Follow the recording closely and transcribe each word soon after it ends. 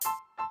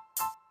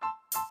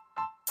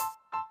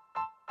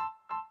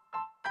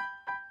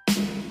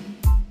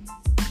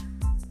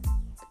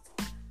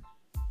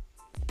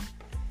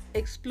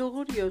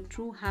Explore your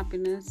true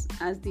happiness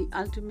as the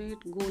ultimate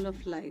goal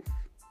of life.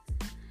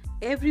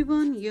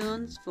 Everyone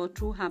yearns for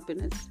true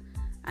happiness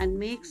and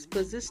makes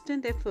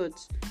persistent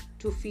efforts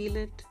to feel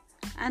it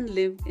and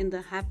live in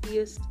the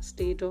happiest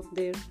state of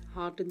their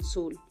heart and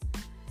soul.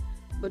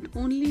 But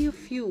only a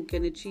few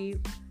can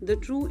achieve the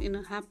true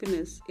inner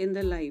happiness in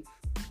their life.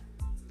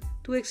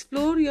 To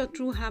explore your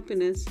true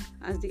happiness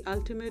as the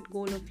ultimate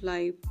goal of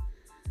life,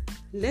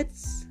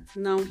 let's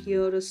now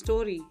hear a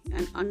story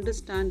and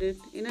understand it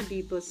in a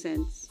deeper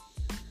sense.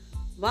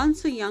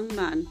 Once a young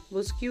man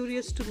was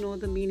curious to know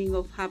the meaning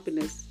of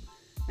happiness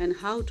and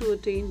how to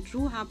attain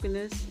true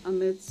happiness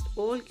amidst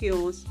all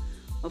chaos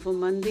of a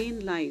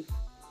mundane life.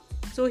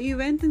 So he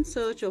went in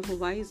search of a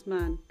wise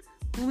man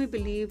whom he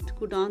believed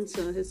could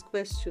answer his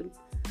question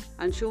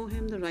and show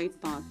him the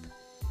right path.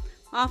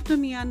 After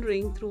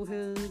meandering through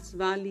hills,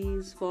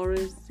 valleys,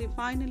 forests, he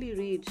finally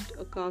reached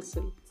a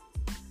castle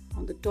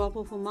on the top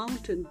of a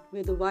mountain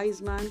where the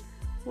wise man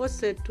was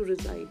said to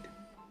reside.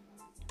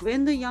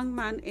 When the young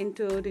man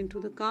entered into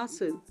the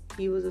castle,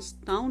 he was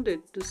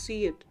astounded to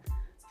see it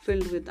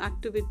filled with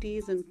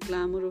activities and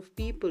clamor of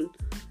people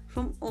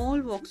from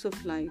all walks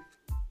of life,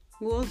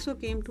 who also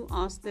came to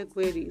ask their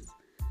queries.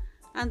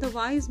 And the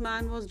wise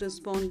man was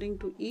responding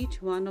to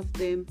each one of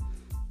them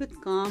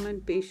with calm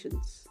and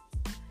patience.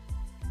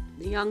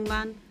 The young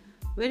man,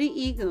 very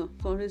eager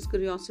for his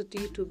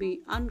curiosity to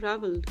be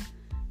unraveled,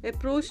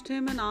 approached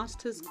him and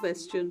asked his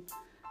question,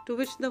 to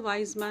which the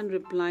wise man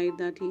replied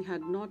that he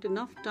had not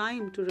enough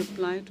time to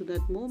reply to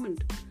that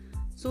moment,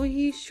 so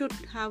he should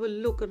have a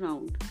look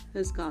around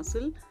his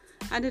castle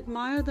and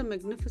admire the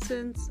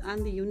magnificence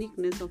and the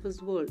uniqueness of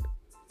his world,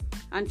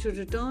 and should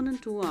return in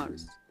 2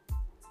 hours.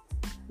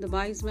 The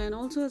wise man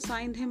also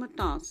assigned him a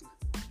task.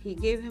 He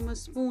gave him a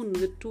spoon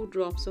with 2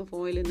 drops of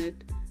oil in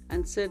it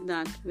and said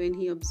that when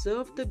he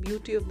observed the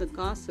beauty of the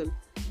castle,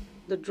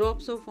 the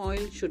drops of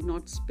oil should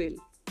not spill.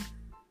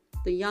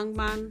 The young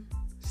man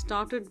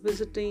started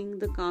visiting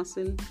the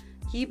castle,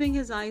 keeping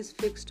his eyes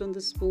fixed on the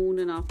spoon,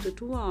 and after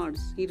 2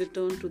 hours he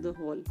returned to the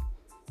hall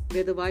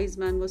where the wise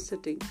man was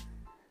sitting.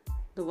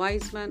 The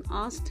wise man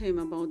asked him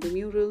about the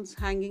murals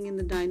hanging in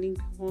the dining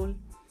hall,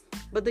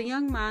 but the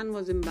young man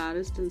was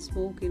embarrassed and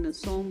spoke in a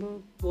somber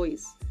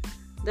voice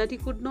that he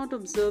could not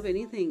observe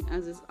anything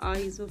as his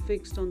eyes were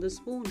fixed on the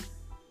spoon,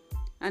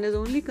 and his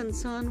only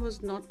concern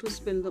was not to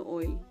spill the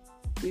oil.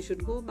 "You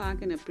should go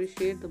back and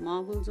appreciate the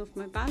marvels of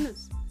my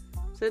palace,"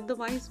 said the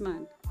wise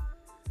man.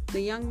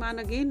 The young man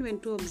again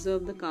went to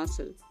observe the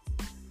castle,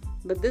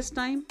 but this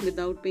time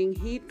without paying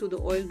heed to the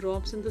oil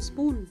drops in the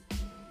spoon,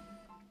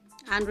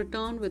 and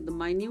returned with the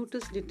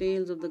minutest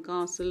details of the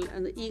castle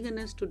and the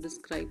eagerness to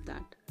describe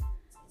that.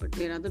 "But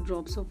where are the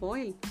drops of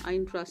oil I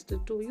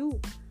entrusted to you?"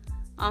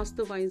 asked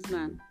the wise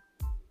man.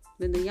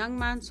 When the young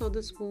man saw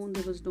the spoon,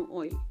 there was no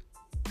oil.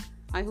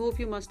 "I hope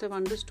you must have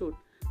understood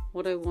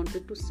what I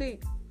wanted to say.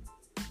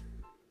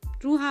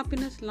 True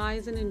happiness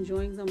lies in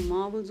enjoying the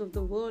marvels of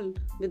the world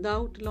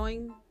without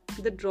allowing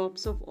the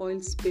drops of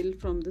oil spill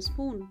from the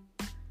spoon."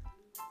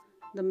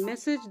 The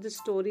message this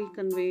story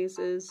conveys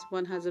is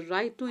one has a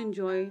right to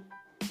enjoy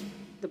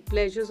the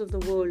pleasures of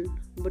the world,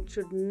 but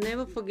should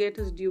never forget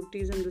his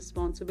duties and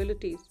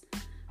responsibilities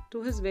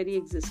to his very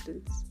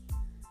existence.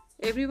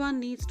 Everyone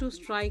needs to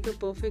strike a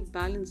perfect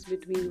balance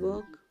between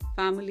work,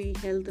 family,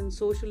 health, and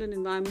social and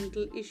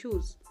environmental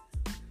issues.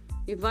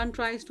 If one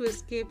tries to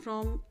escape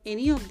from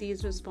any of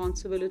these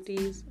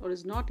responsibilities or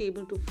is not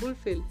able to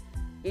fulfill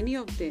any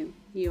of them,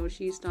 he or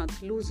she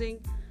starts losing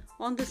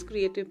on this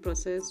creative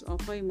process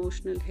of our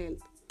emotional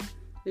health,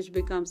 which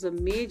becomes a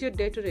major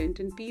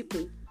deterrent in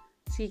people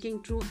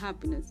seeking true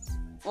happiness.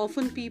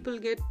 Often people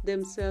get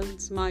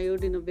themselves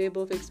mired in a web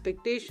of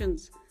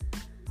expectations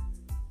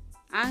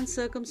and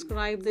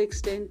circumscribe the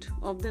extent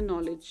of their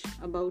knowledge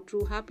about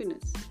true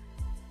happiness.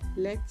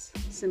 Let's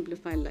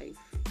simplify life.